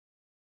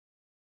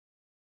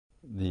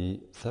The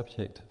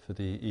subject for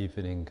the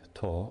evening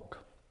talk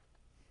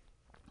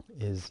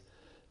is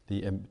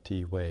the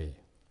empty way.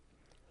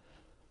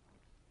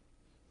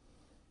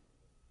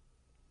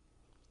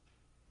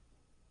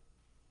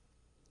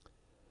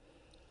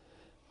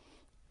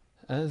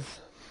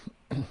 As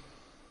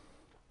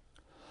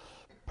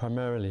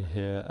primarily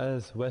here,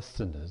 as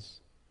Westerners,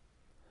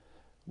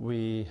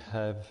 we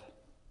have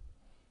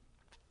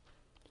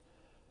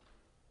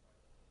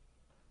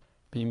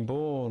been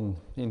born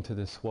into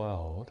this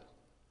world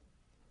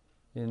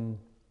in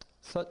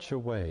such a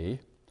way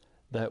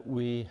that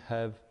we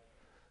have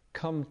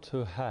come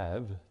to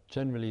have,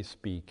 generally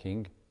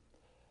speaking,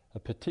 a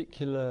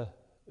particular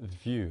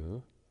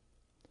view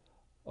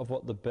of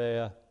what the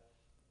bare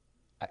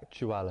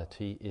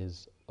actuality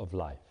is of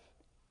life.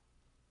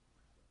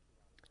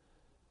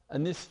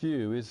 And this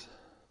view is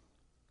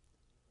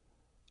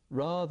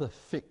rather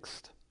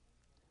fixed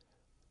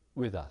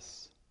with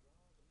us.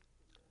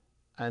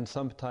 And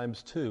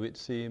sometimes too it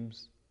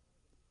seems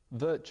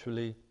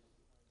virtually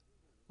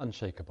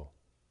unshakable.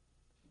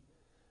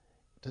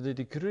 To the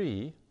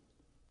degree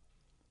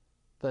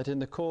that in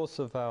the course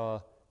of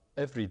our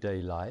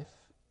everyday life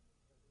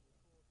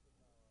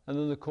and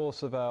in the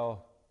course of our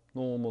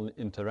normal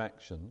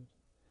interaction,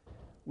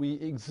 we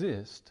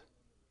exist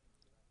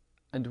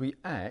and we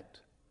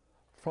act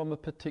from a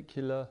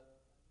particular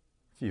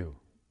view.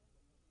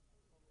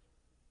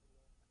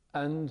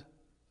 And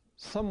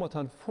somewhat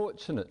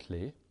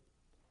unfortunately,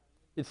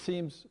 it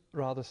seems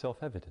rather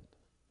self-evident.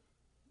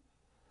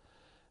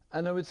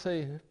 And I would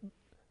say,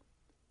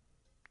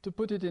 to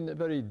put it in a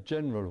very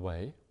general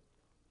way,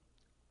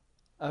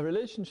 our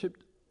relationship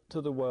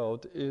to the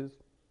world is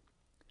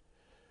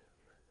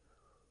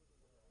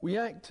we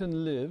act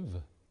and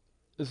live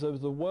as though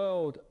the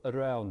world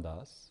around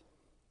us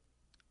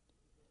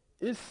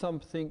is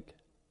something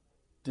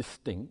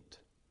distinct,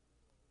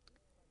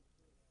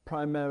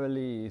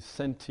 primarily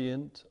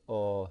sentient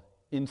or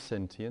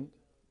insentient,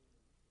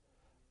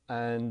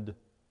 and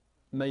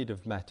made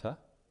of matter.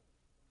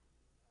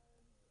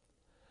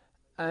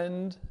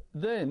 And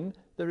then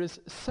there is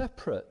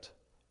separate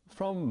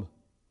from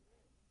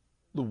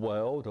the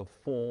world of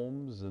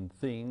forms and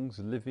things,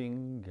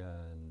 living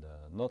and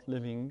not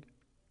living,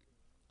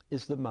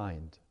 is the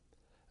mind.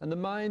 And the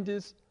mind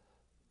is,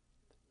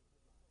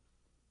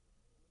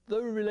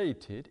 though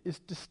related, is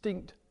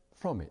distinct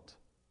from it.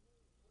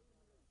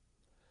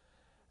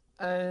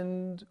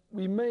 And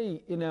we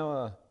may, in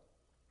our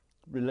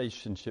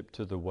relationship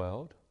to the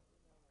world,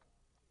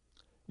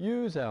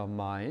 use our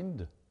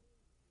mind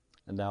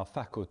and our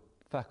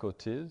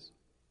faculties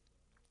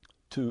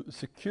to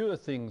secure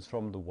things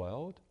from the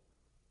world,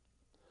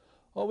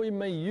 or we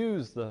may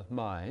use the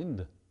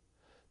mind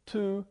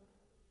to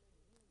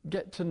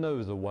get to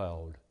know the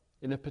world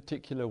in a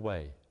particular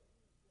way.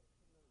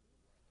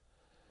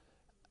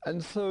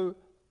 And so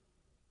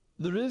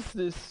there is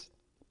this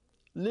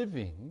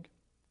living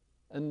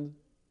and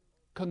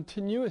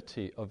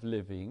continuity of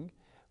living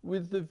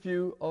with the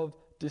view of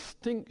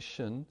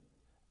distinction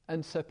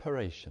and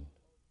separation.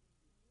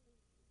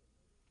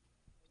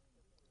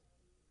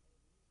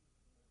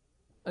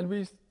 And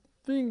we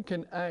think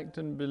and act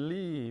and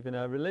believe in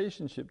our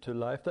relationship to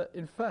life that,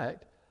 in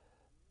fact,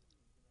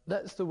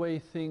 that's the way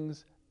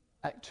things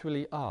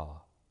actually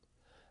are.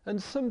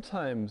 And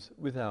sometimes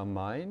with our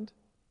mind,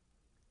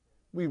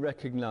 we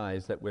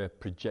recognize that we're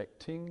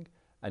projecting,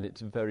 and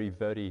it's very,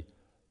 very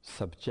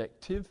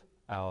subjective,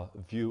 our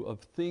view of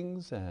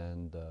things,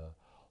 and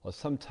or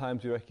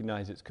sometimes we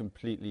recognize it's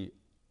completely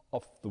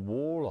off the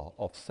wall or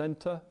off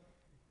center.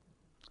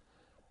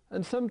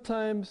 And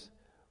sometimes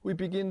we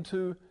begin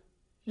to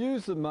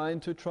use the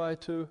mind to try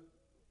to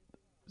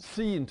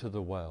see into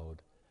the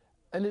world.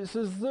 And it's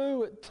as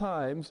though at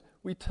times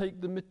we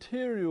take the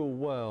material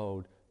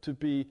world to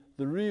be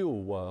the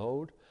real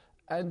world,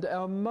 and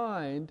our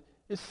mind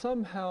is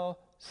somehow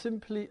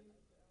simply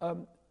a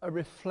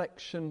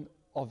reflection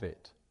of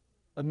it,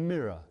 a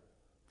mirror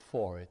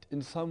for it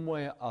in some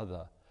way or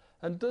other,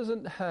 and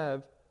doesn't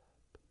have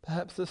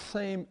perhaps the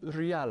same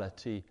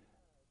reality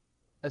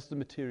as the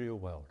material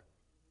world.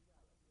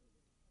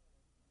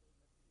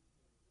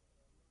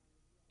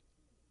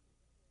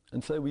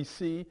 And so we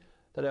see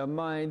that our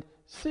mind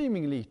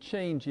seemingly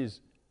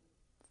changes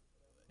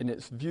in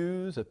its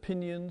views,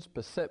 opinions,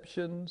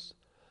 perceptions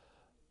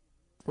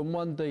from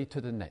one day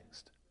to the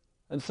next.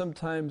 And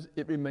sometimes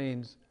it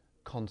remains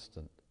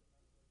constant.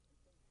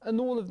 And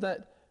all of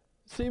that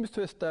seems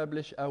to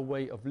establish our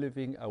way of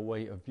living, our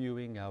way of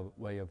viewing, our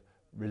way of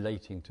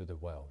relating to the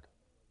world.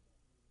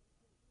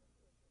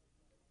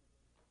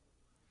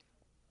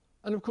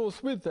 And of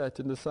course with that,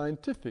 in the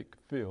scientific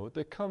field,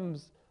 there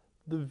comes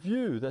the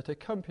view that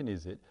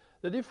accompanies it,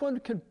 that if one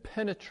can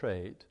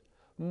penetrate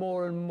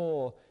more and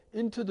more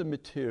into the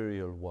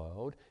material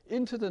world,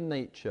 into the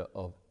nature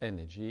of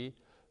energy,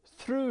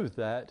 through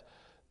that,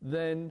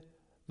 then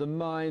the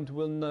mind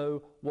will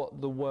know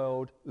what the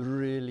world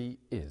really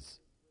is.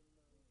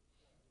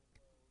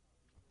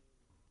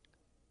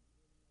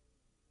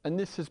 And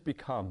this has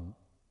become,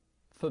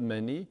 for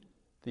many,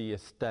 the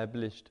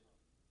established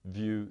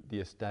view the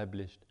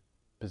established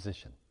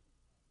position.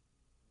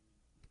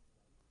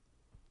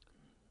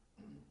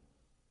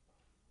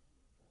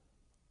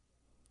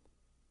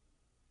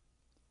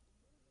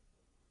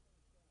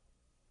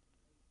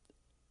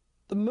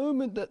 The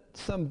moment that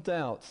some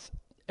doubts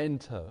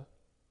enter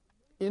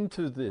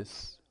into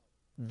this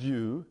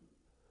view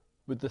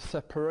with the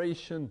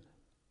separation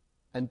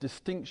and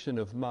distinction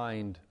of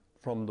mind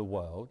from the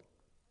world,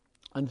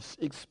 and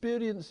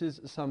experiences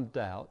some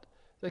doubt,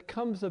 there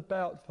comes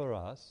about for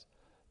us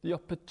the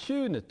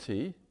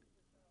opportunity,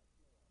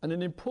 and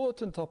an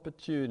important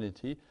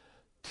opportunity,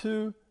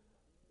 to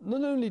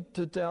not only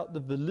to doubt the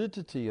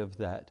validity of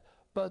that,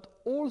 but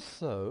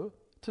also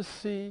to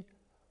see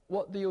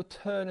what the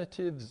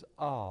alternatives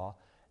are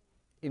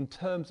in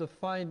terms of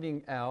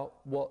finding out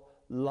what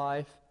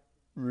life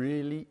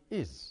really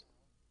is.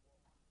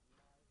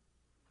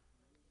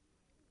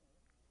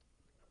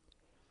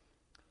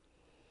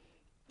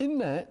 In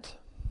that,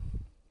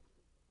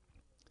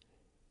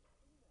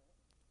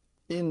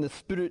 in the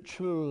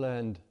spiritual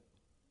and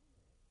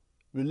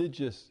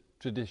religious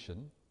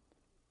tradition,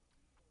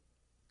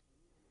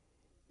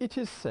 it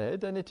is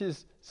said, and it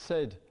is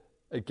said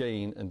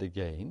again and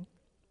again,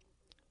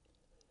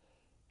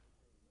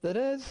 that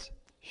as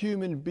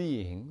human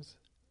beings,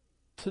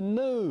 to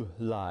know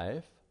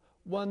life,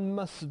 one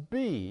must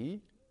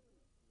be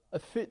a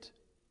fit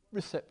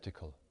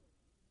receptacle.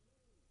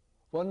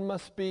 One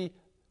must be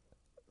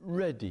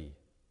ready,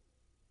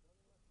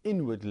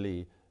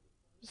 inwardly,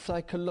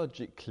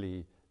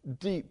 psychologically,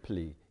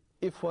 deeply,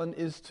 if one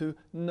is to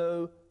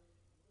know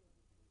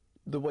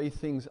the way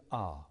things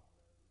are,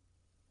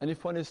 and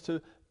if one is to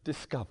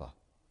discover.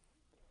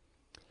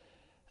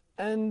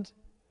 And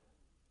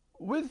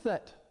with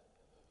that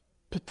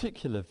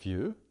particular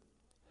view,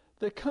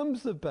 there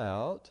comes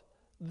about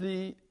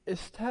the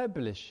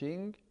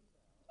establishing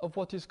of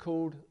what is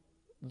called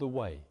the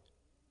way.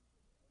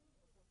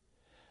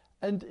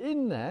 And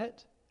in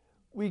that,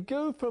 we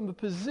go from a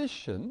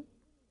position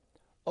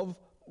of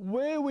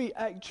where we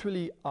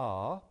actually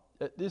are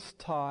at this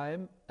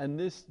time and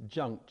this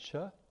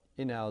juncture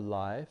in our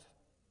life,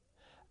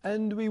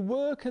 and we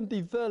work and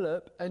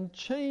develop and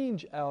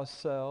change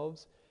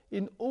ourselves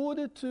in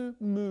order to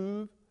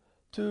move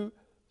to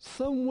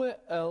somewhere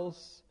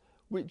else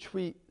which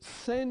we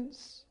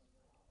sense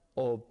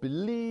or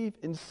believe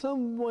in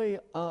some way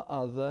or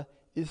other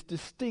is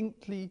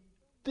distinctly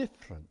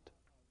different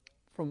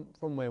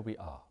from where we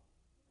are.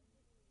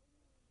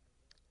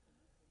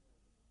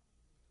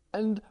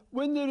 And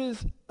when there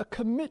is a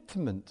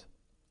commitment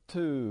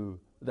to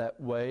that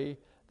way,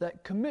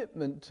 that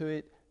commitment to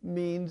it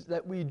means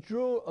that we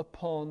draw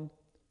upon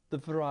the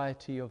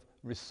variety of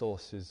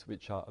resources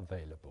which are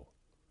available.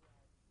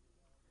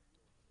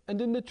 And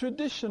in the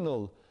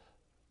traditional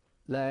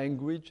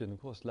language, and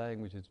of course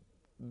language is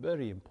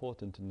very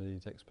important in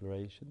these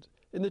explorations,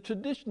 in the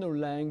traditional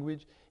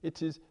language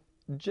it is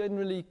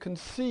generally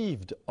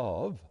conceived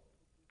of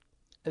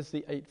as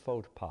the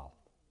Eightfold Path.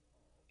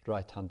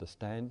 Right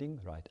understanding,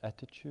 right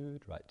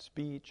attitude, right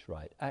speech,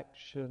 right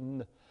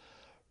action,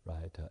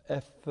 right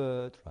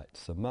effort, right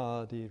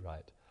samadhi,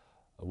 right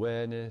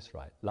awareness,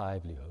 right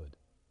livelihood.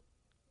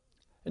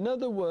 In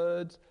other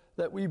words,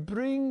 that we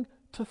bring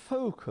to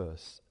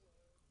focus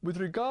with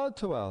regard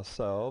to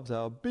ourselves,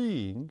 our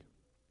being,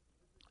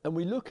 and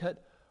we look at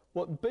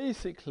what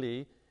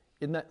basically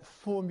in that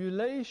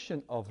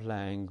formulation of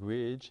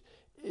language,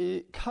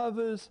 it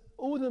covers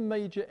all the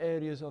major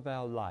areas of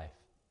our life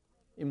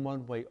in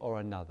one way or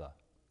another.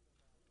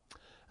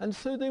 And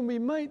so then we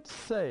might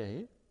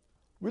say,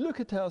 we look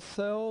at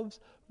ourselves,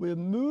 we're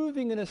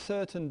moving in a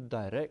certain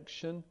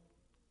direction,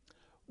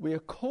 we are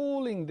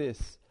calling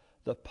this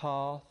the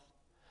path,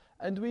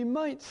 and we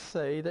might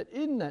say that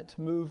in that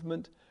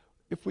movement,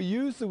 if we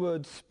use the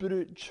word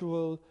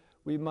spiritual,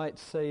 we might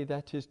say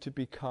that is to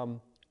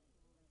become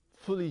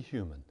fully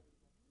human.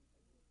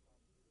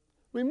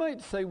 We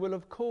might say, well,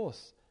 of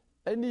course,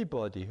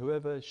 anybody,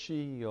 whoever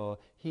she or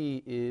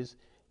he is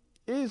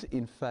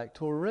in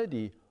fact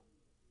already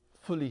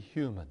fully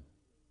human.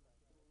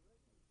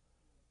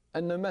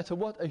 And no matter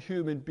what a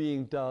human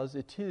being does,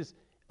 it is,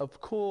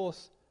 of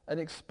course, an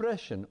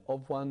expression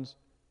of one's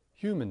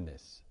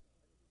humanness.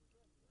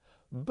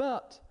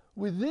 But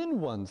within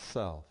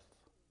oneself,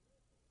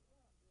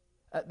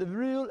 at the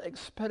real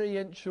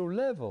experiential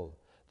level,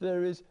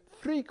 there is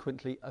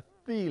frequently a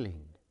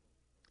feeling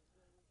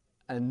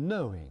and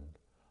knowing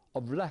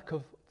of lack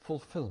of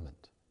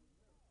fulfillment.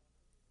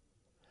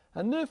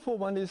 And therefore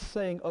one is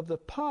saying of the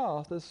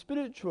path, the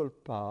spiritual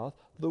path,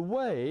 the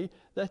way,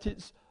 that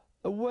it's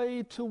a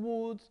way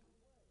towards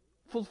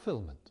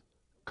fulfillment,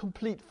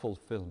 complete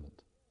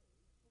fulfillment.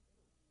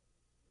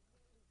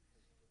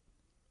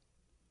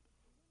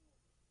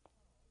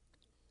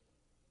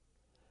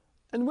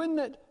 And when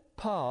that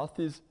path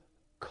is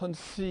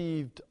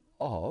conceived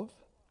of,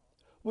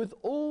 with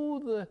all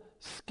the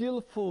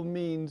skillful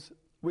means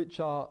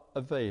which are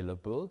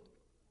available,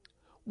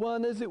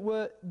 one, as it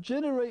were,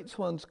 generates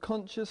one's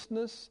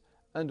consciousness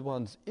and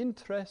one's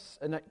interests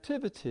and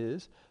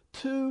activities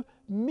to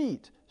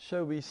meet,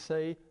 shall we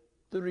say,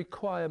 the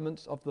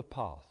requirements of the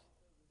path.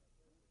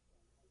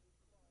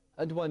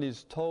 And one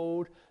is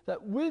told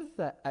that with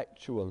that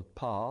actual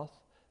path,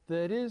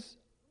 there is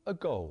a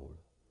goal.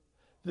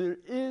 There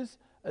is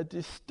a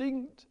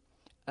distinct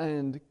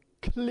and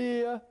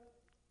clear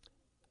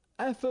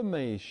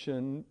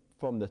affirmation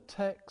from the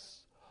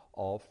text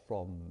or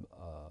from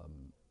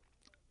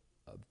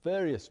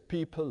various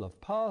people of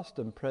past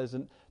and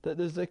present that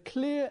there's a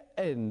clear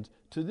end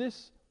to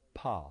this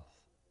path.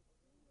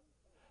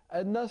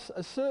 And thus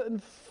a certain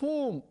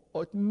form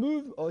or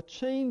move or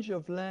change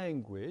of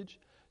language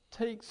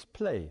takes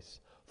place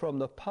from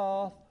the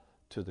path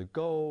to the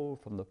goal,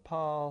 from the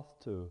path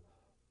to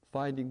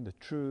finding the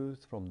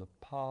truth, from the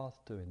path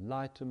to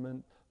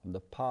enlightenment, from the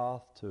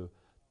path to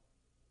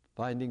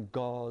finding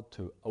God,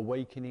 to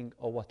awakening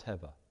or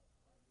whatever.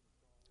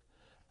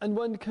 And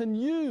one can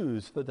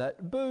use for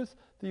that both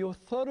the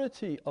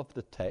authority of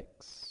the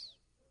text,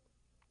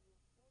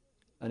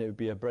 and it would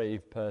be a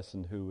brave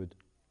person who would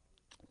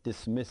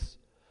dismiss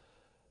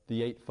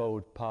the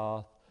Eightfold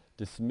Path,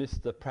 dismiss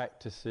the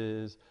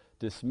practices,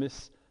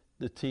 dismiss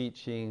the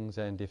teachings,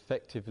 and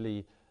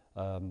effectively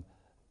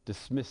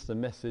dismiss the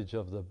message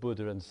of the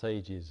Buddha and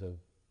sages of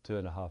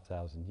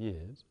 2,500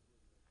 years.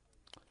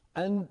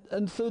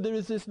 And so there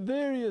is this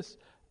various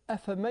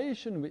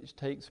affirmation which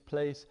takes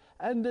place,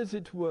 and as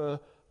it were,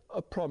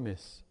 a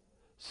promise,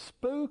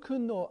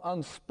 spoken or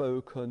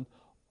unspoken,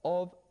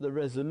 of the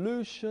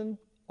resolution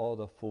or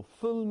the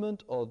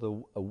fulfillment or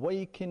the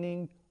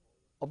awakening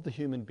of the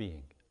human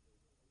being.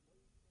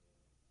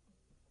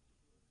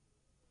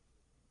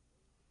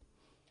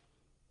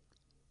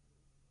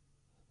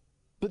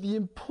 But the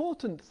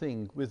important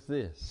thing with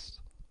this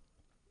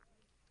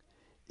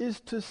is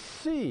to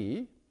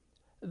see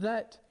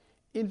that,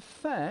 in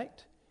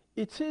fact,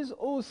 it is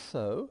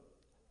also,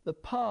 the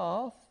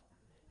path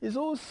is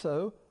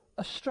also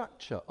a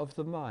structure of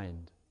the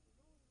mind.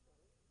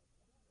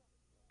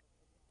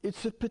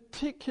 It's a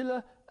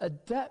particular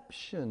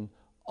adaptation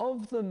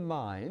of the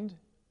mind,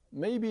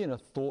 maybe in a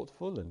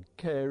thoughtful and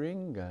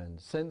caring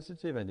and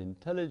sensitive and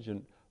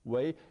intelligent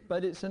way,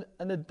 but it's an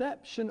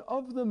adaptation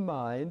of the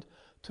mind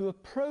to a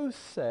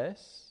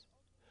process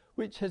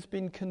which has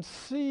been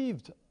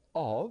conceived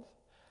of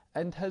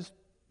and has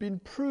been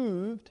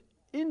proved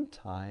in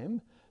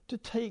time to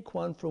take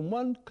one from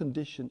one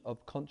condition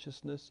of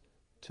consciousness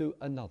to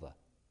another.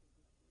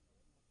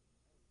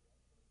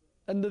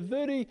 And the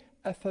very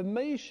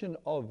affirmation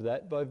of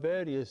that by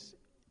various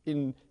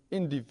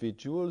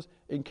individuals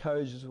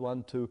encourages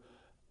one to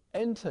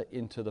enter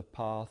into the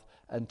path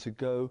and to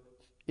go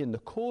in the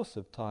course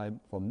of time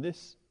from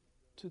this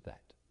to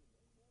that.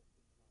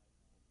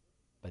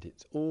 But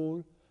it's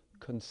all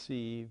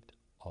conceived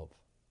of.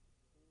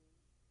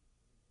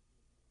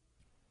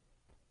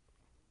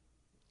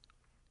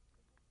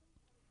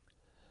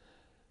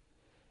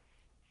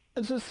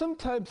 And so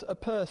sometimes a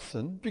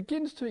person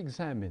begins to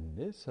examine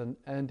this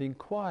and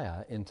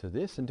inquire into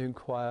this and to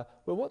inquire,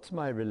 well, what's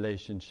my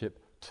relationship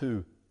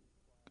to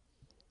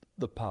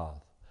the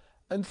path?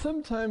 And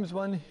sometimes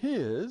one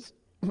hears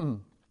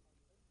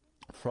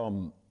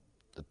from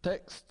the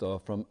text or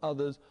from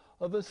others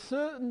of a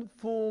certain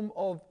form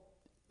of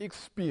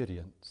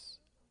experience,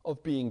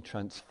 of being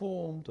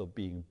transformed, or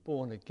being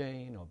born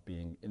again, or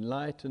being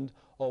enlightened,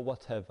 or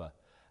whatever.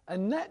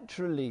 And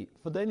naturally,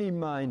 for any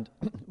mind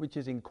which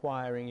is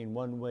inquiring in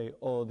one way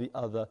or the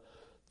other,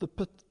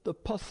 the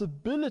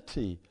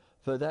possibility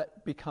for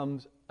that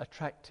becomes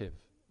attractive.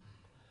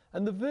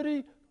 And the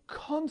very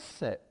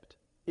concept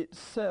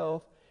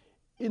itself,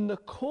 in the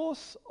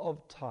course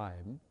of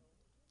time,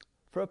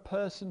 for a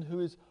person who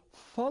is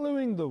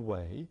following the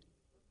way,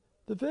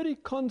 the very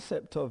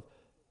concept of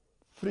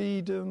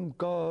freedom,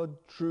 God,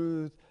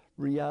 truth,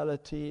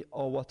 reality,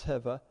 or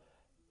whatever,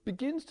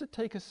 begins to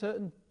take a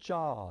certain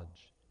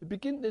charge. There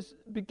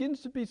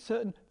begins to be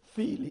certain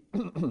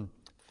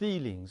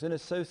feelings and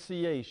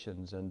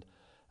associations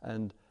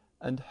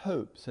and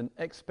hopes and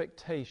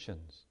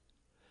expectations.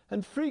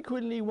 And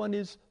frequently one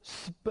is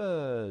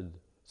spurred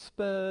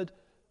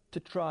to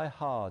try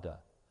harder,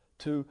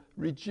 to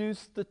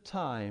reduce the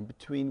time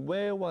between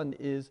where one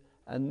is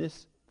and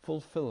this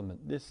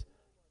fulfillment, this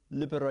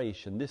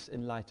liberation, this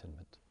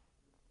enlightenment.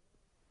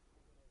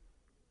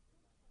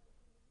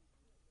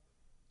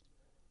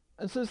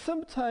 And so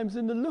sometimes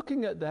in the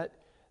looking at that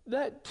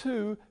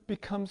too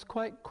becomes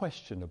quite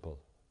questionable.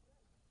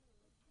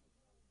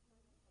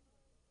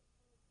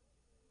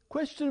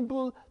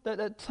 Questionable that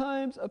at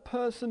times a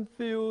person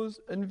feels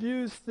and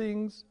views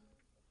things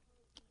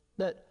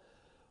that,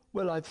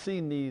 well, I've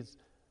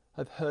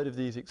heard of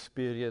these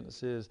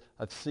experiences,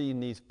 I've seen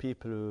these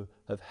people who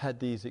have had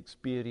these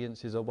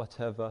experiences or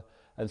whatever,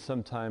 and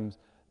sometimes,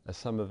 as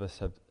some of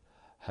us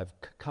have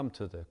come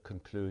to the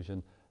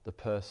conclusion, the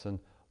person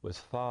was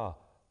far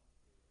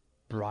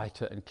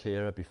brighter and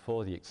clearer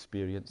before the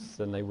experience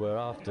than they were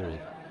after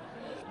it.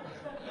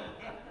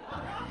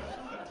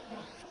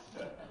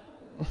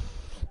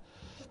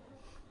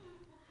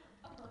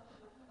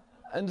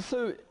 And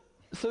so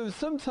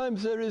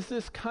sometimes there is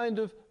this kind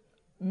of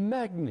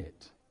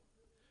magnet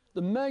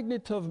the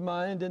magnet of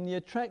mind and the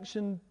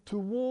attraction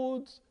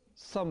towards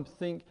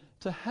something,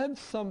 to have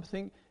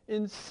something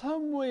in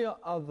some way or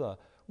other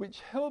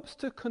which helps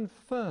to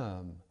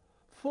confirm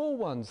for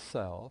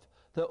oneself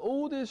that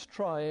all this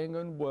trying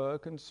and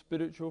work and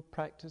spiritual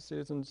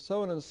practices and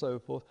so on and so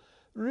forth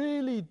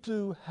really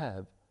do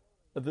have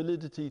a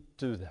validity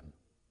to them.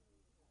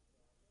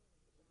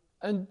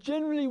 And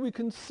generally we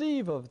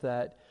conceive of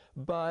that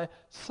by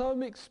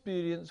some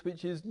experience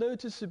which is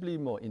noticeably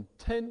more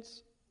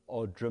intense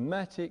or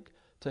dramatic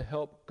to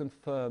help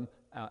confirm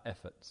our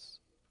efforts.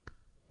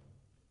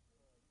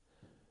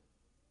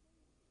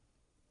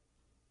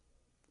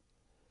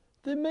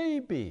 There may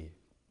be,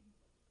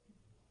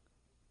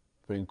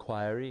 for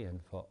inquiry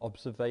and for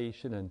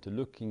observation and to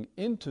looking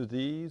into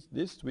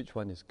this which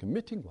one is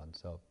committing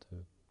oneself to,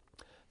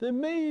 there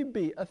may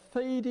be a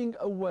fading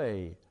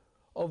away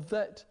of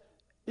that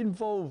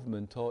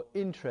involvement or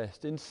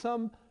interest in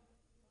some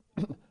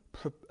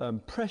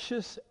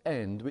precious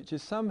end which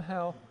is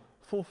somehow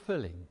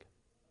fulfilling.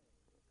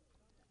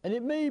 And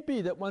it may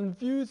be that one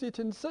views it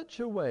in such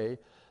a way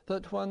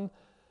that one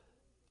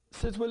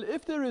says, well,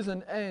 if there is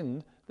an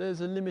end,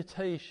 there's a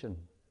limitation.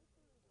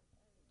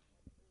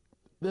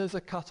 There's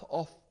a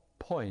cut-off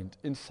point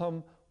in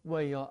some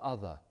way or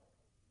other.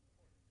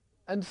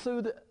 And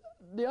so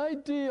the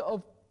idea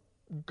of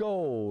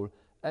goal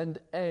and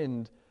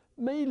end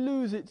may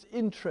lose its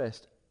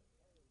interest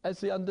as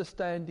the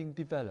understanding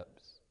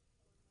develops.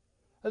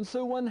 And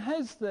so one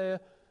has there,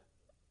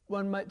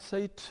 one might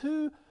say,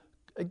 two,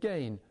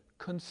 again,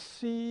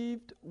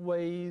 conceived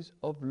ways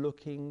of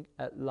looking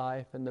at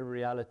life and the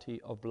reality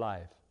of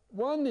life.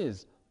 One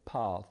is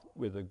path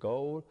with a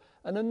goal,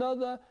 and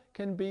another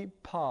can be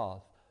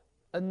path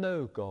and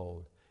no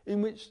goal,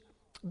 in which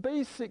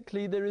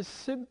basically there is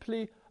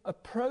simply a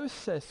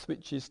process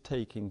which is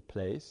taking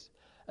place,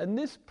 and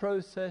this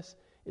process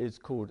is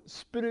called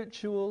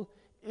spiritual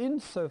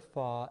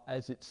insofar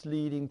as it's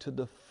leading to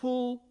the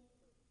full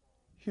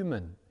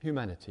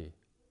humanity,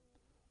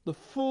 the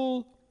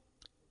full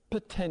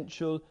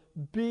potential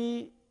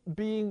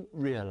being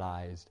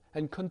realized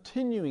and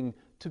continuing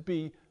to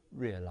be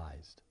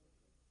realized.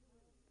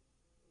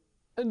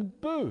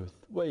 And both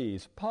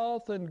ways,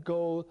 path and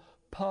goal,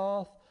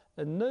 path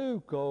and no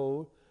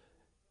goal,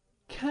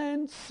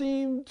 can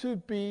seem to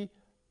be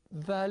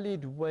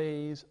valid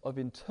ways of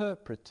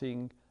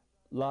interpreting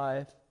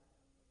life,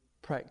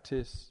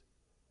 practice,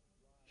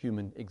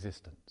 human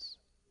existence.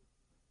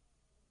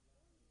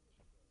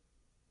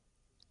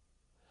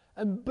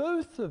 And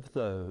both of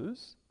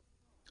those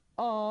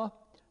are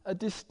a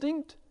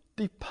distinct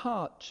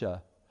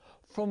departure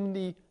from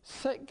the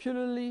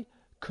secularly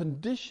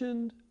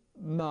conditioned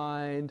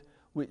mind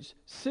which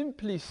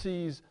simply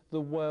sees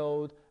the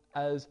world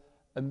as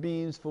a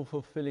means for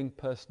fulfilling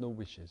personal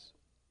wishes.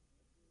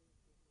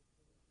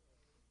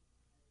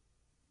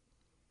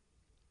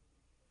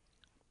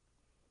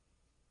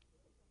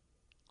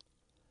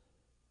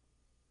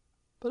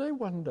 But I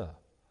wonder,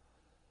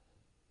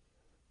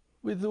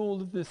 with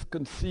all of this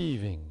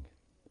conceiving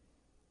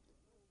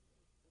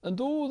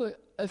and all the,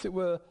 as it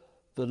were,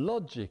 the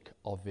logic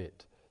of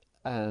it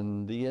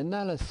and the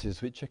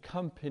analysis which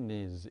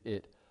accompanies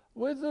it,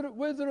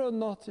 whether or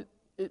not it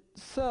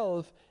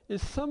itself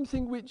is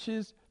something which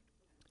is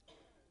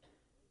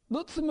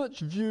not so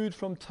much viewed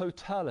from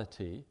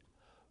totality,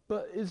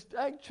 but is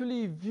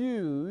actually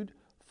viewed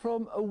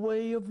from a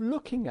way of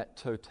looking at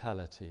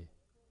totality.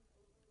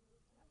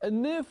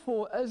 And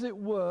therefore, as it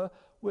were,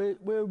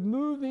 we're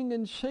moving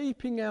and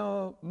shaping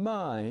our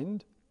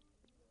mind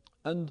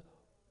and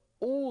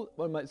all,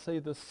 one might say,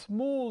 the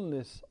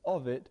smallness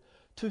of it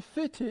to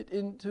fit it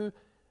into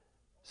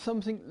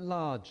something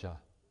larger.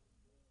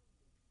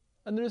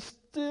 And there is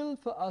still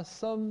for us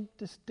some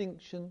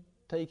distinction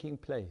taking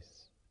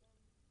place.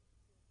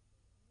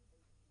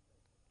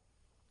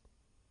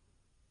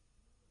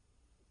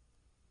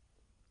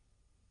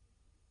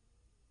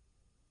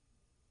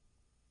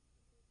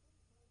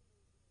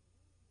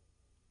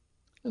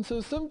 And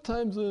so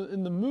sometimes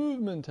in the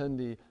movement and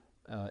the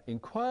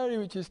inquiry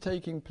which is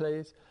taking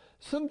place,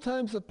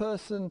 sometimes a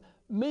person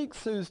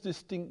makes those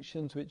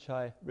distinctions which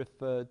I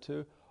referred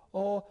to,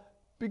 or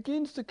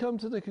begins to come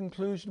to the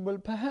conclusion, well,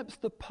 perhaps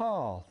the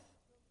path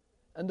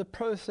and the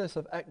process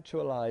of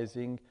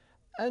actualizing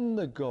and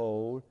the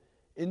goal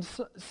in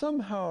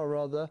somehow or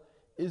other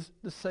is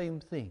the same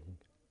thing.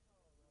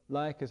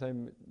 Like as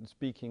I'm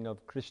speaking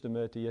of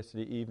Krishnamurti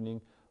yesterday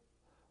evening,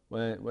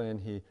 when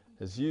he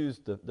has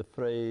used the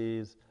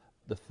phrase,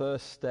 the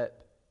first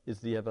step is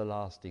the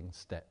everlasting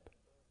step.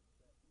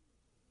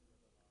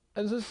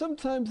 And so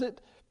sometimes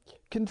it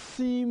can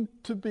seem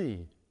to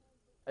be,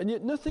 and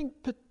yet nothing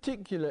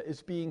particular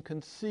is being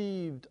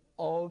conceived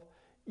of,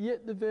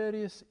 yet the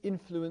various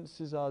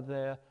influences are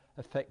there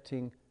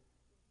affecting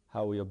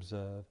how we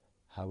observe,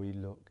 how we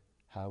look,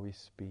 how we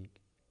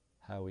speak,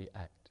 how we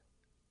act.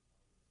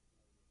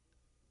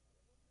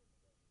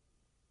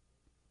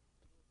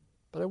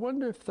 But I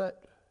wonder if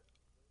that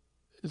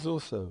is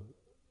also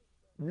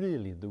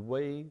really the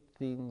way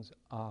things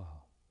are.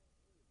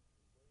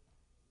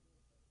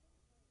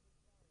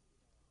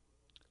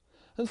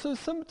 And so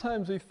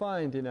sometimes we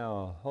find in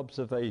our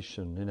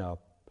observation,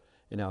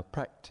 in our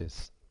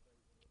practice,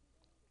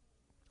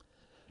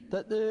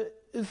 that there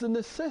is a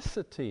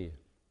necessity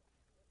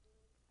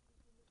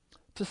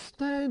to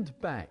stand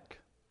back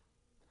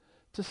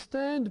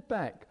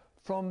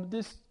from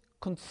this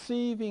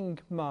conceiving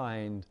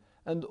mind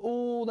and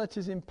all that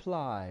is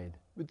implied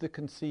with the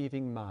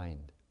conceiving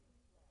mind.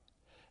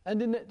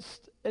 And in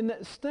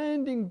that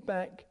standing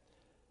back,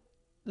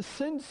 the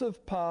sense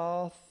of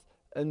path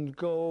and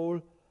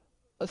goal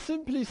are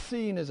simply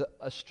seen as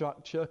a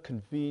structure,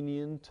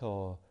 convenient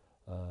or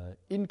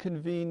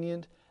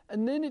inconvenient,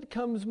 and then it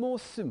comes more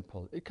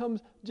simple. It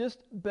comes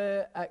just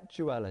bare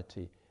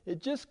actuality.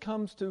 It just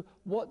comes to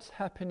what's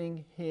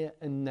happening here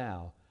and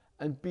now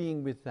and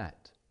being with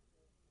that.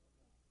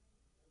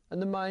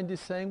 And the mind is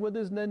saying, well,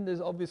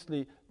 there's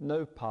obviously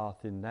no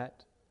path in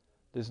that.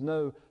 There's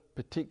no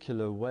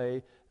particular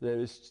way. There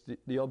is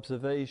the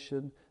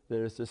observation.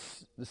 There is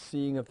the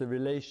seeing of the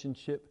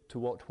relationship to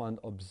what one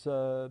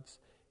observes.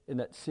 In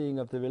that seeing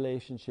of the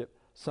relationship,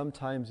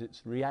 sometimes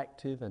it's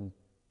reactive and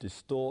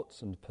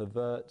distorts and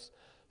perverts.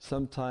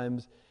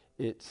 Sometimes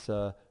it's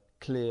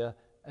clear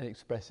and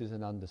expresses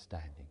an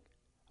understanding.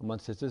 And one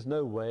says there's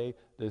no way,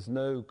 there's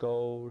no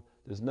goal,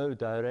 there's no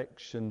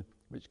direction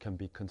which can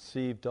be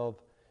conceived of.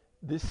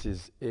 This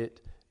is it,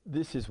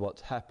 this is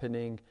what's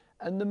happening.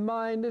 And the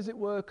mind, as it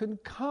were, can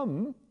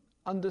come,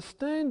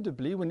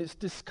 understandably, when it's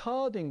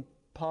discarding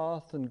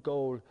path and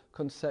goal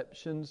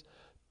conceptions,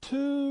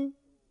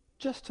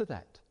 just to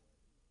that.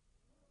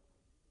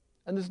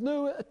 And there's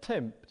no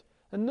attempt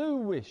and no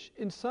wish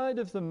inside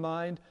of the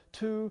mind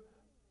to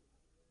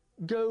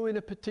go in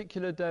a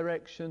particular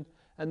direction,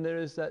 and there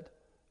is that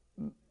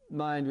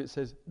mind which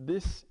says,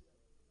 this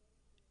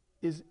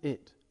is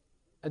it.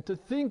 And to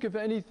think of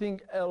anything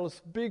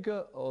else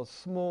bigger or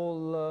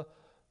smaller,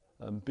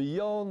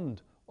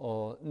 beyond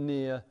or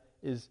near,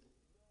 is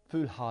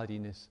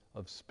foolhardiness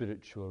of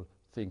spiritual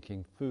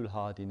thinking,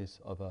 foolhardiness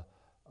of a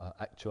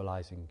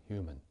actualizing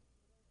human.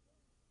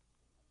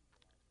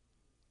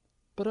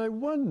 But I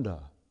wonder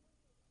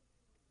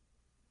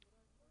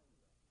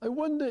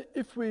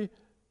if we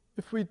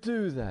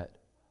do that,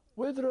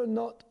 whether or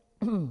not,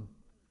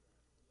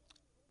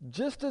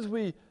 just as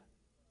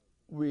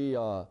we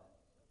are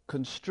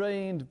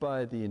constrained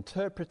by the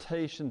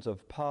interpretations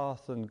of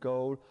path and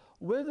goal,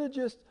 whether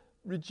just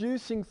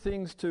reducing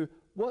things to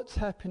what's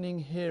happening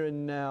here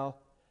and now,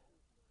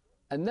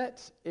 and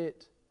that's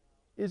it,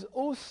 is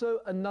also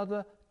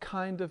another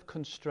kind of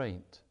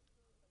constraint,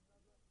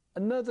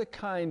 another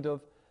kind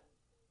of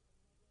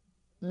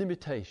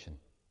limitation.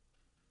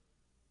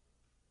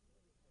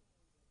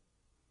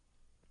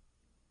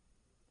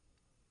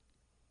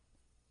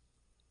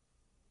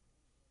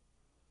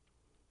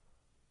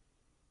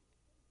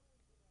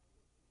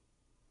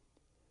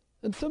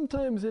 And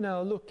sometimes in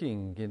our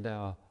looking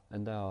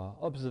and our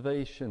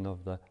observation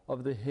of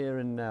the here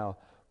and now,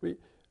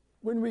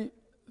 when we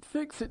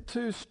fix it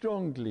too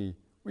strongly,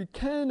 we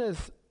can,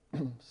 as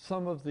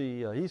some of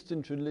the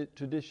Eastern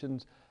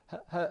traditions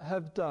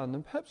have done,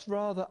 and perhaps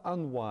rather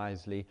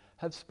unwisely,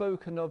 have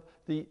spoken of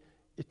the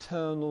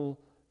eternal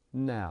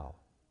now.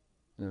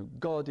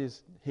 God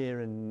is here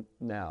and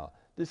now.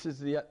 This is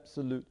the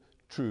absolute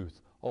truth,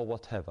 or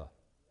whatever.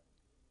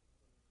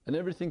 And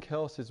everything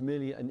else is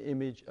merely an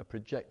image, a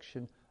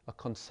projection, a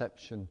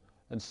conception,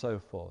 and so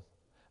forth.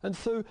 And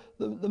so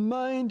the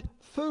mind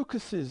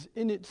focuses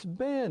in its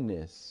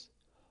bareness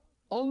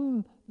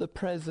on the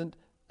present,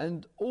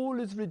 and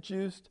all is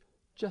reduced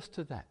just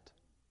to that.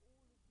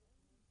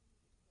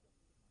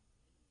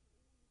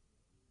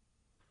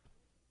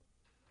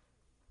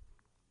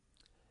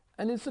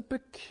 And it's a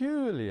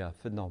peculiar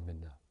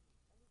phenomena,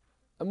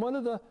 and one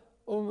of the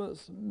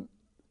almost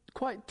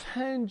quite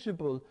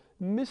tangible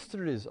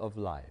mysteries of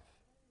life,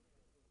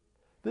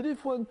 that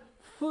if one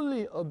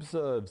fully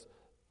observes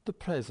the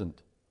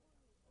present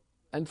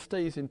and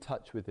stays in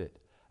touch with it,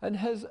 and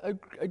has a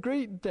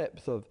great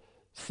depth of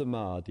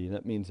samadhi,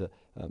 that means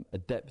a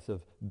depth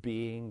of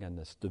being and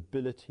a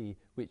stability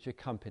which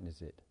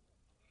accompanies it,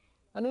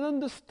 and an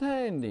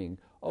understanding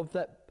of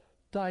that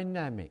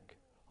dynamic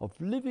of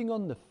living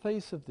on the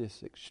face of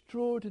this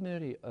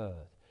extraordinary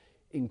earth,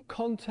 in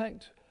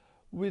contact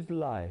with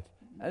life,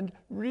 and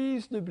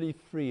reasonably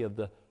free of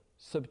the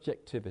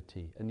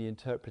subjectivity and the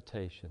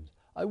interpretations.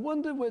 I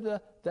wonder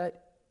whether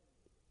that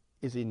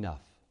is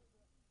enough.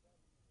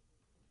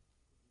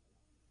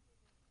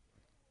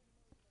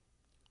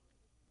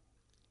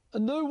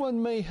 And though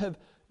one may have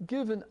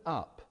given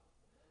up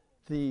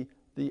the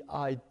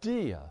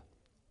idea,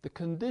 the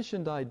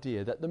conditioned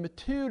idea that the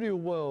material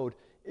world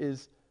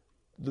is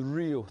the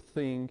real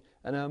thing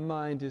and our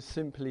mind is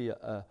simply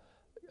a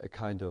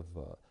kind of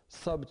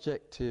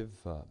subjective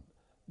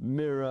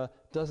mirror,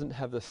 doesn't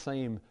have the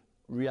same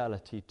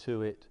reality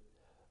to it.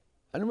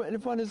 And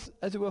if one has,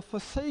 as it were,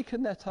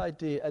 forsaken that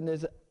idea, and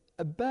there's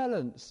a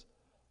balance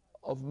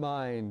of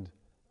mind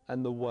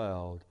and the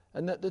world,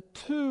 and that the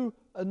two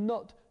are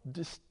not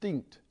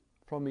distinct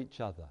from each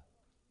other,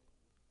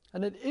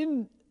 and that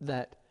in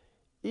that,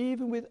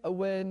 even with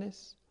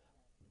awareness,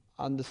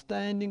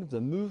 understanding of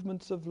the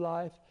movements of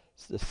life,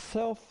 it's the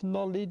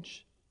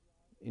self-knowledge,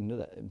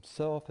 that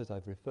himself, as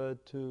I've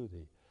referred to,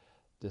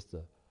 just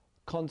the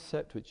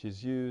concept which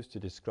is used to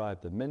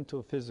describe the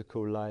mental,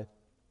 physical life.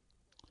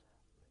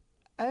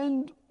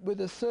 And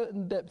with a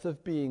certain depth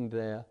of being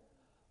there,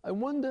 I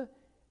wonder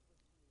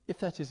if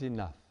that is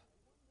enough.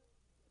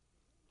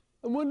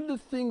 And one of the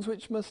things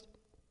which must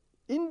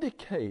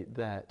indicate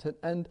that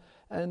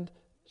and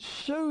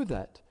show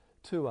that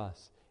to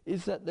us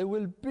is that there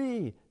will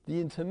be the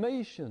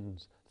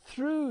intimations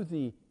through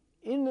the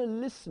inner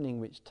listening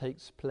which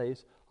takes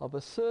place of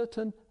a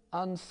certain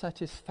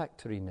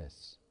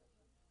unsatisfactoriness.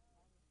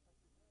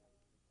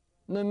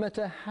 No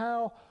matter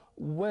how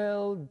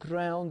well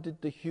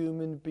grounded the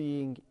human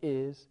being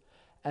is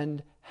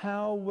and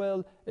how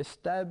well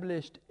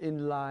established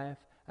in life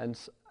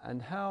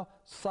and how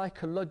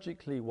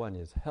psychologically one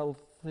is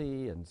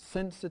healthy and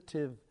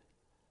sensitive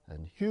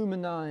and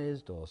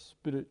humanized or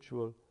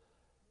spiritual,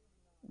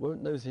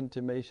 won't those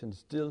intimations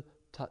still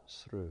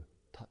touch through?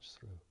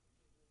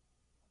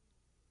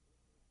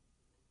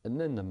 And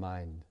then the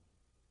mind,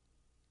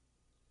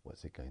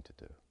 what's it going to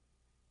do?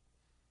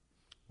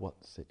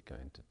 What's it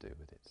going to do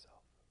with itself?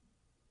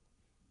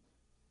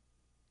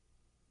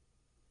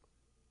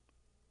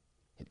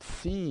 It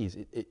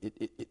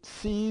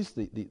sees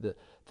the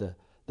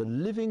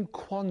living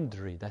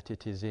quandary that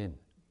it is in.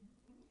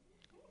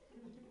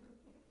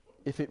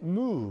 If it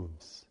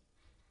moves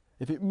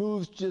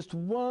just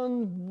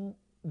one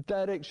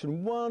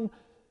direction, one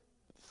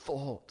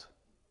thought,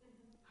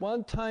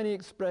 one tiny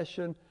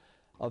expression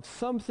of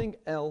something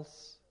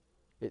else,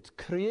 it's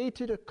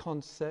created a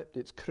concept,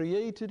 it's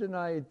created an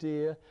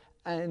idea,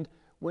 and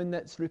when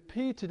that's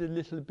repeated a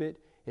little bit,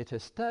 it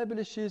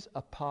establishes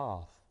a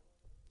path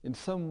in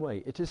some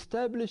way. It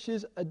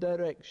establishes a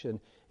direction.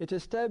 It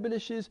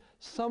establishes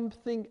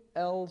something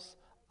else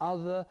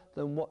other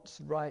than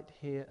what's right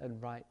here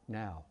and right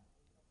now.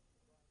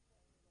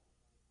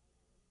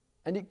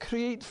 And it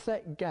creates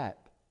that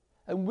gap.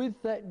 And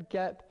with that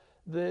gap,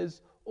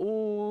 there's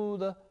all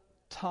the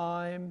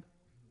time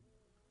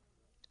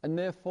and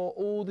therefore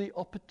all the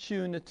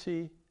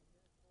opportunity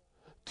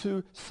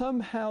to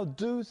somehow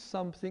do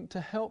something to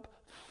help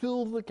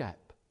fill the gap.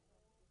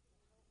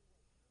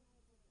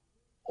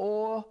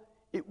 Or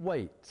it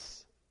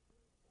waits.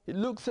 It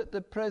looks at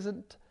the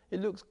present,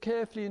 it looks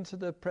carefully into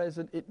the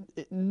present,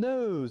 it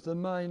knows, the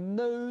mind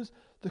knows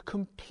the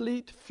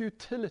complete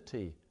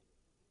futility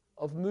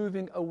of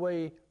moving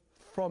away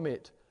from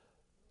it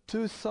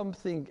to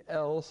something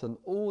else and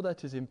all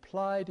that is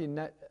implied in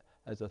that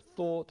as a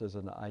thought, as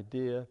an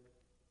idea.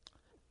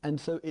 And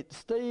so it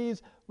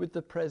stays with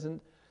the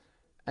present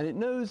and it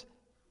knows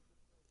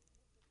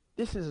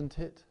this isn't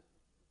it.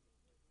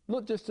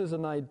 Not just as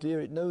an idea,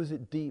 it knows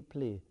it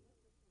deeply.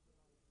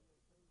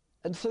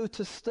 And so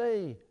to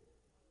stay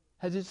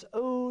has its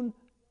own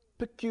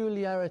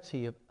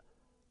peculiarity of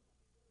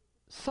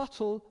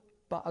subtle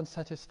but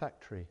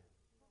unsatisfactory.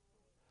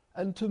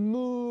 And to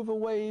move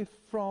away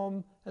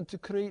from and to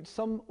create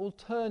some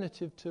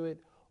alternative to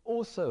it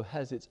also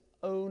has its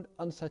own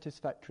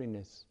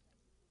unsatisfactoriness.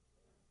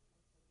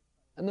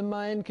 And the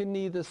mind can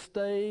neither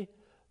stay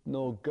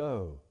nor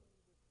go.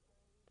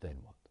 Then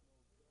what?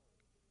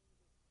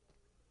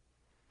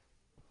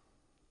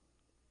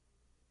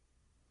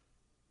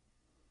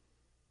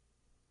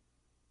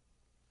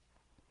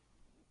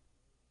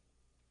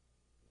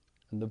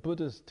 And the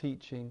Buddha's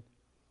teaching,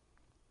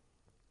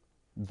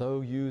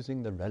 though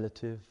using the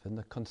relative and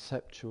the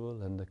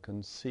conceptual and the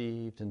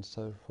conceived and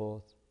so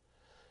forth,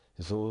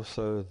 is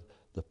also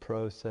the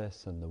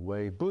process and the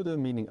way, Buddha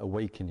meaning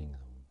awakening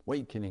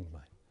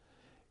mind,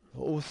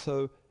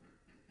 also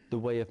the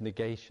way of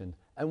negation.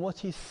 And what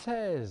he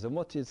says and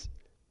what is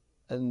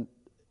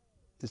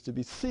to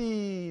be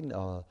seen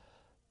or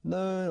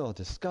known or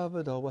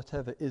discovered or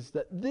whatever is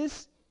that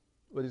this,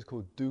 what is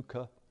called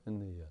dukkha, and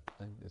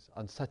this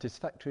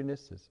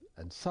unsatisfactoriness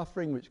and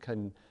suffering which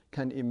can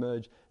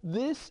emerge,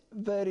 this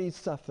very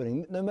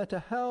suffering, no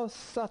matter how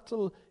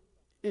subtle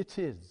it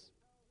is,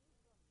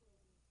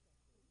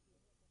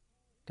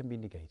 can be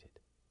negated.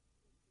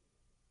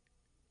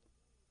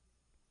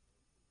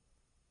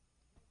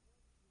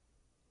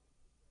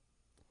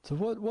 So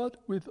what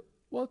with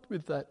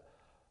that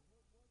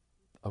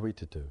are we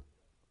to do?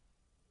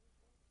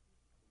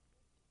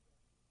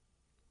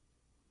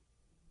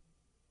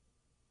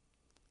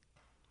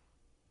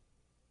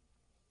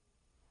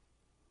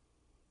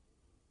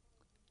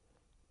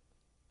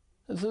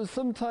 And so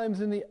sometimes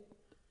in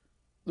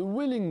the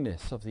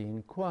willingness of the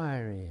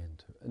inquiry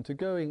and to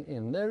going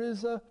in, there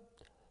is the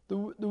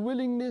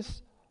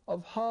willingness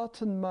of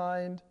heart and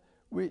mind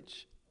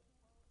which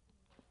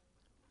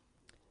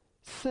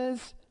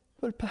says,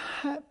 well,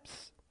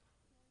 perhaps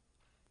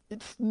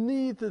it's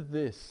neither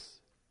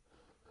this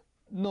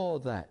nor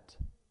that.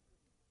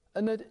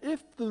 And that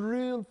if the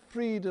real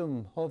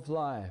freedom of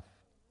life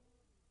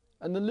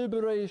and the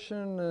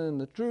liberation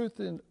and the truth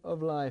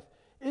of life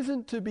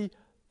isn't to be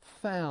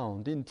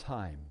found in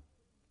time,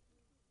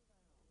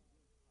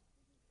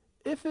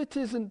 if it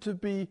isn't to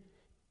be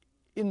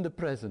in the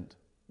present,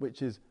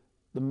 which is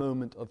the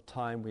moment of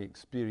time we're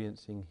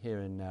experiencing here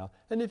and now.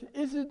 And if it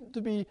isn't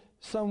to be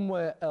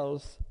somewhere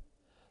else,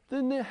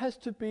 then there has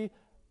to be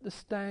the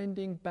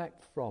standing back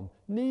from.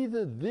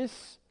 Neither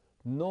this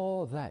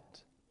nor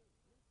that.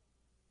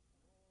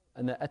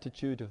 And the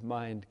attitude of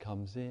mind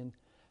comes in,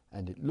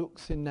 and it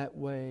looks in that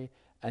way,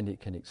 and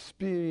it can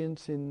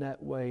experience in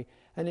that way,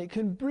 and it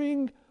can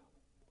bring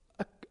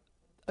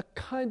a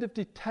kind of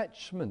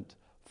detachment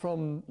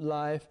from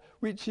life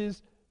which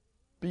is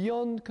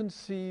beyond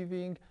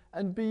conceiving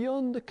and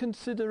beyond the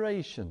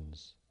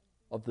considerations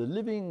of the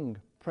living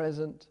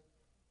present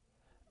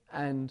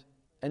and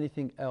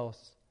anything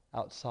else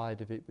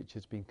outside of it which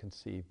has been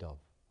conceived of.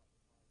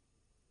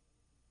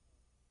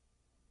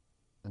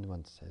 And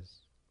one says,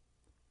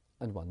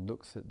 and one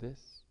looks at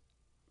this,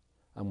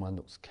 and one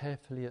looks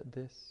carefully at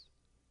this,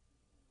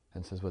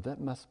 and says, well, there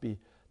must be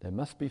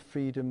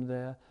freedom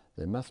there,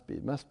 it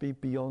must be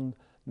beyond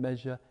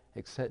measure,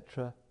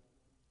 etc.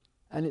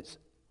 And it's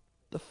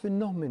the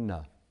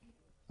phenomena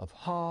of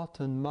heart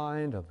and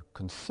mind, of a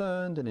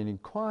concerned and an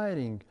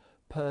inquiring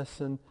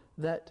person,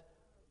 that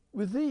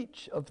with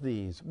each of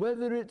these,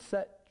 whether it's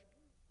that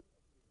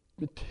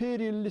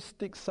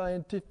materialistic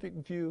scientific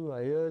view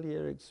I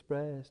earlier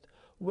expressed,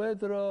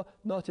 whether or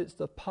not it's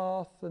the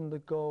path and the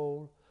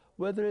goal,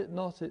 whether or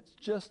not it's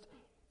just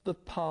the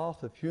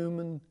path of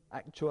human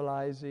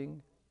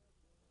actualizing,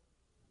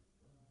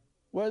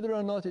 whether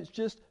or not it's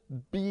just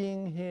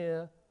being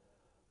here,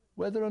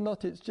 whether or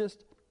not it's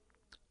just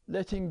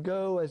letting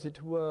go, as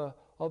it were,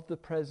 of the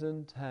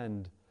present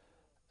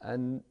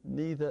and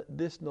neither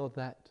this nor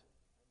that.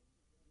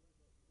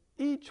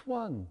 Each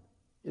one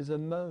is a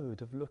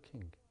mode of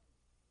looking.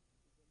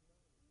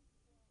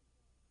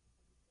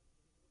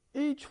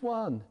 Each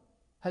one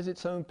has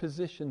its own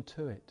position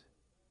to it.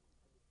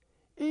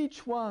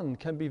 Each one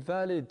can be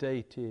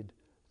validated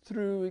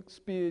through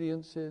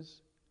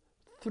experiences,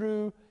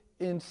 through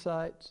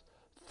insights,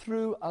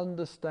 through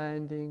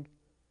understanding,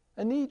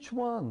 and each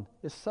one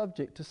is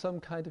subject to some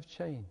kind of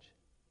change.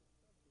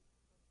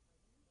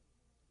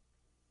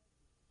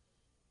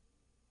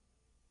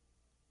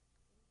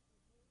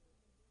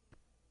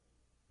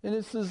 And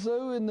it's as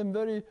though in the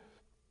very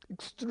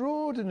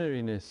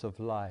extraordinariness of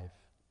life,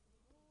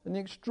 and the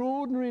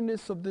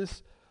extraordinariness of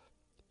this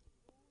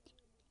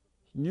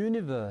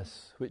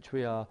universe which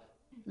we are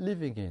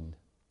living in,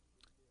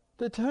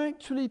 that to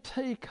actually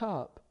take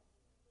up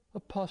a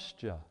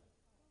posture,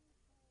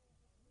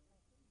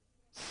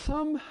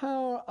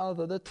 somehow or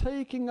other, the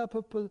taking up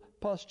a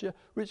posture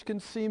which can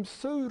seem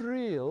so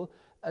real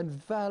and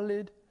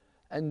valid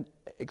and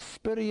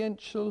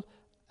experiential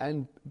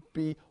and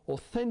be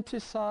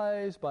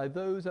authenticized by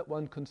those that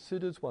one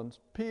considers one's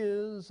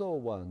peers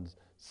or one's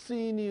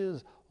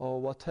seniors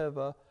or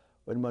whatever,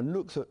 when one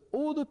looks at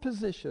all the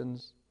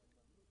positions,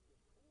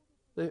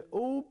 they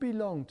all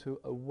belong to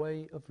a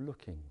way of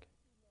looking.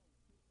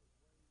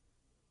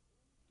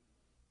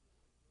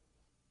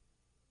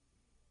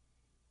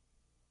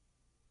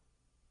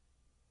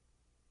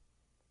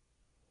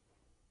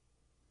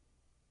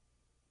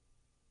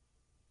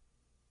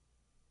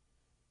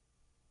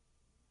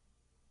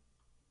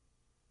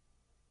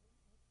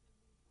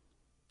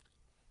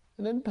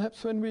 And then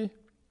perhaps when we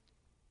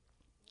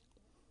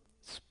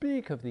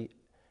speak of the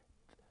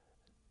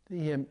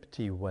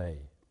empty way,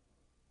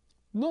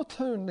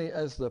 not only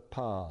as the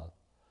path,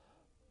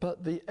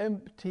 but the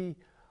empty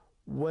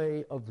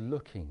way of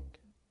looking.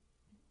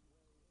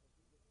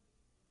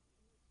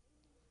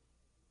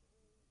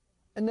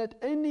 And that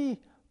any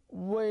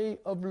way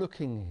of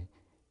looking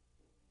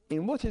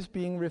in what is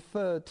being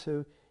referred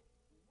to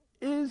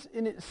is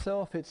in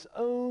itself its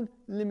own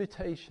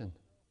limitation.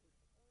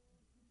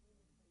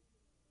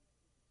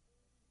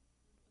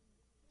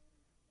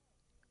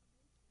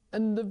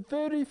 And the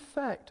very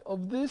fact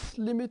of this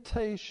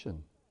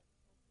limitation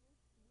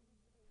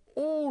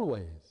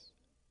always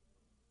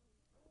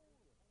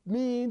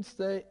means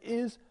there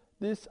is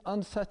this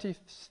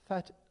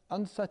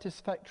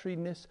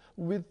unsatisfactoriness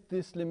with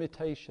this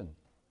limitation.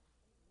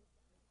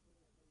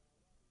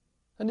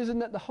 And isn't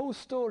that the whole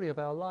story of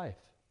our life?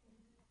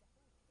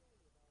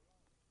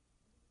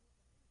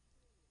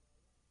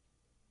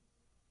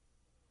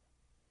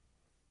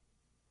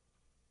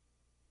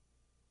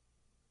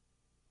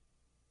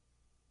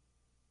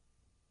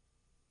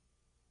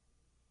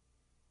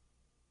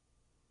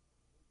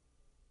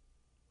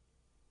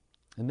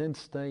 And then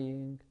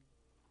staying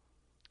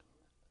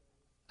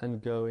and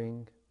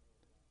going,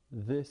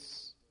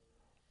 this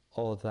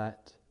or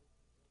that.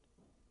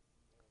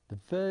 The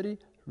very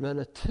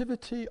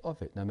relativity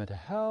of it, no matter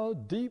how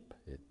deep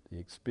the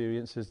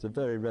experience is, the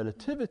very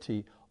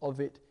relativity of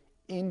it,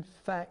 in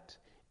fact,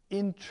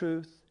 in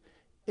truth,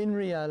 in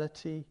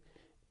reality,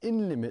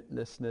 in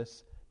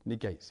limitlessness,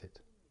 negates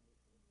it.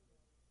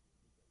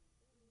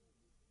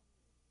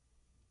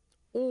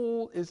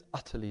 All is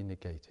utterly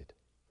negated.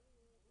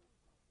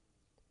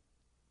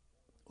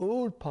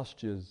 All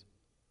postures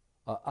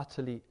are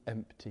utterly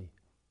empty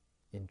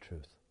in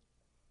truth.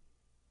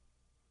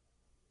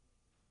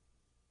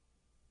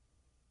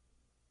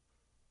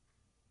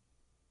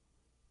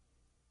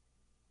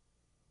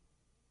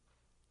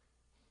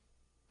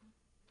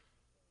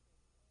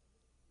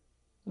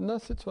 And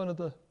thus it's one of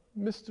the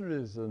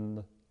mysteries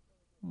and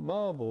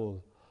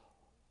marvels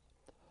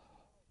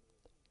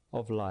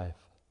of life,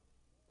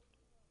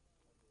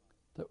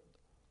 that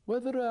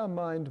whether our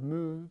mind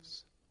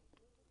moves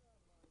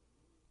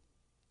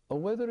or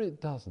whether it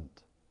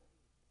doesn't,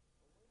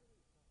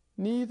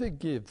 neither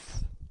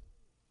gives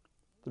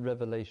the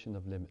revelation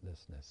of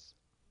limitlessness.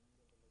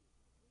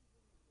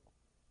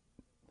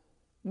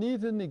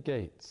 Neither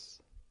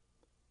negates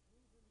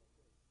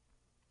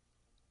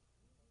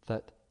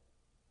that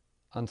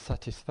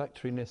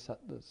unsatisfactoriness at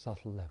the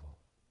subtle level.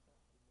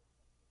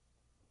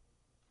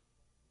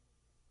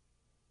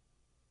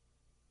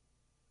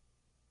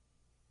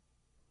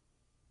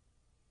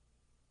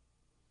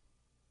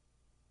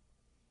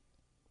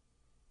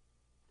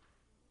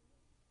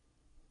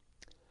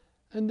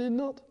 And they're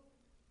not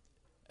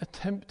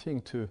attempting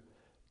to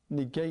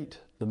negate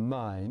the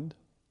mind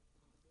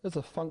as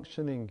a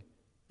functioning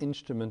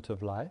instrument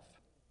of life,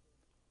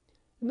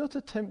 not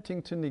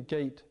attempting to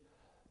negate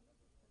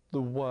the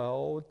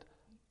world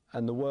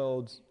and the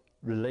world's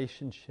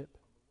relationship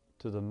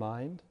to the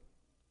mind.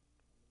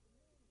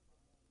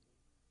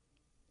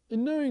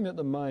 In knowing that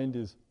the mind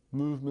is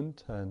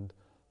movement and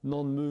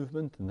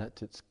non-movement, and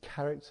that's its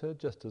character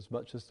just as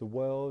much as the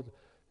world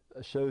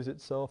shows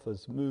itself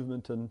as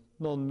movement and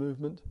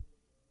non-movement,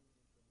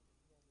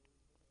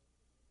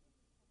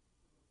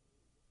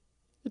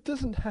 it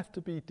doesn't have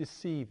to be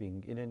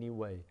deceiving in any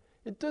way.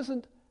 It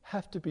doesn't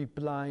have to be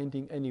blind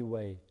in any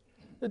way.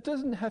 It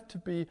doesn't have to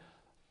be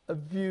a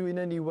view in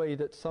any way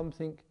that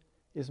something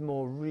is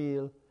more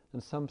real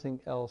and something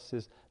else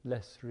is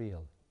less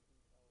real.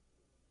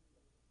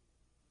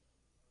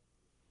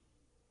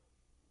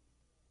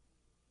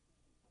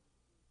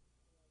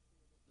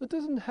 It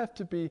doesn't have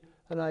to be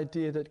an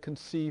idea that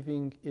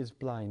conceiving is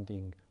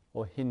blinding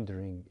or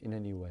hindering in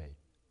any way.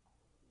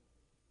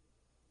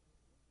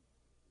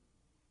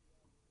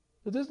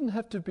 It doesn't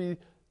have to be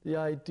the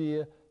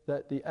idea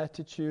that the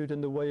attitude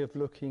and the way of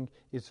looking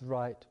is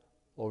right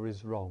or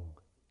is wrong.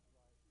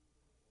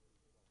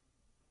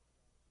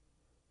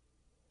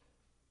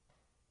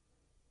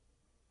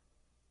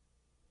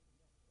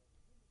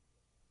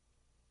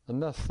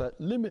 And thus that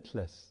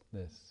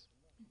limitlessness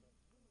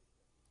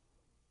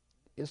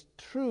is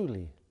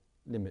truly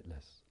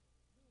limitless.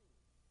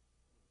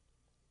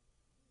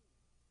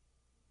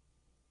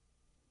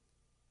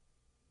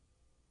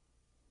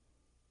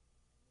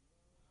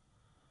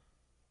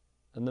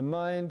 And the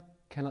mind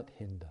cannot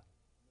hinder,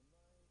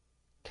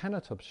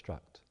 cannot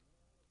obstruct,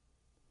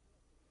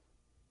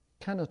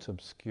 cannot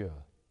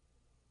obscure,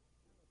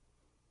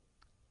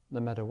 no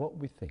matter what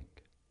we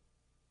think.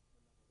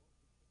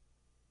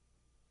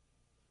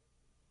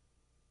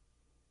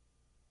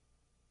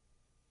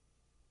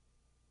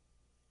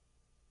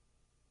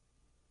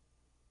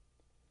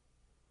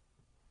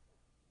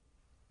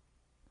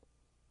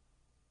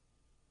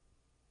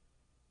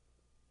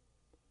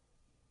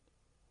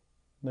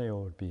 May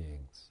all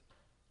beings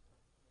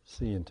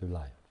see into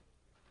life.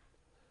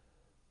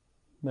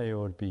 May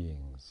all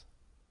beings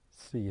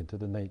see into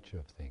the nature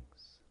of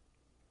things.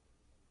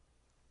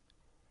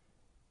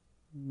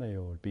 May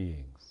all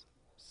beings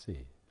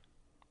see.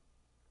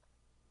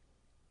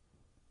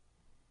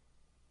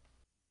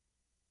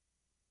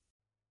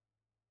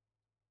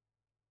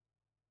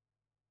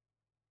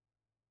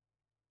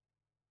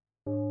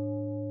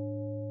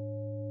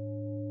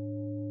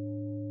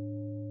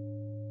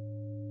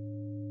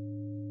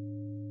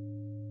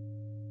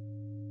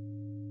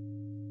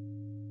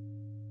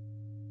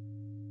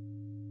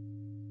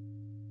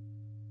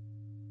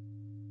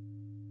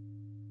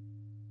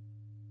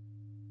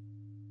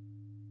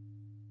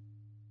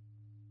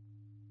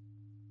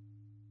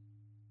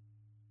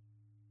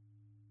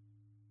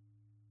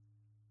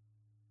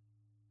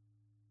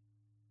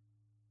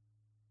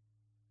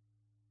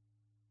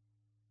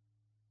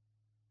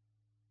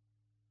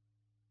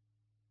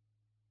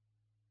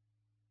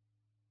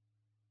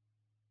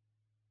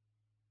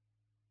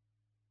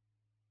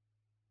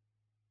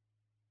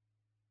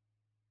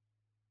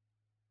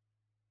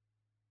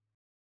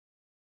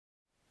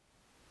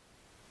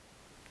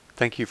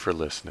 Thank you for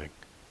listening.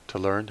 To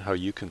learn how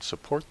you can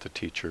support the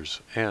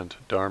teachers and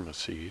Dharma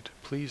Seed,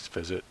 please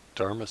visit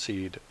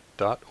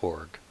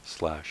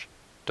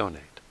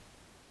dharmaseed.org/donate.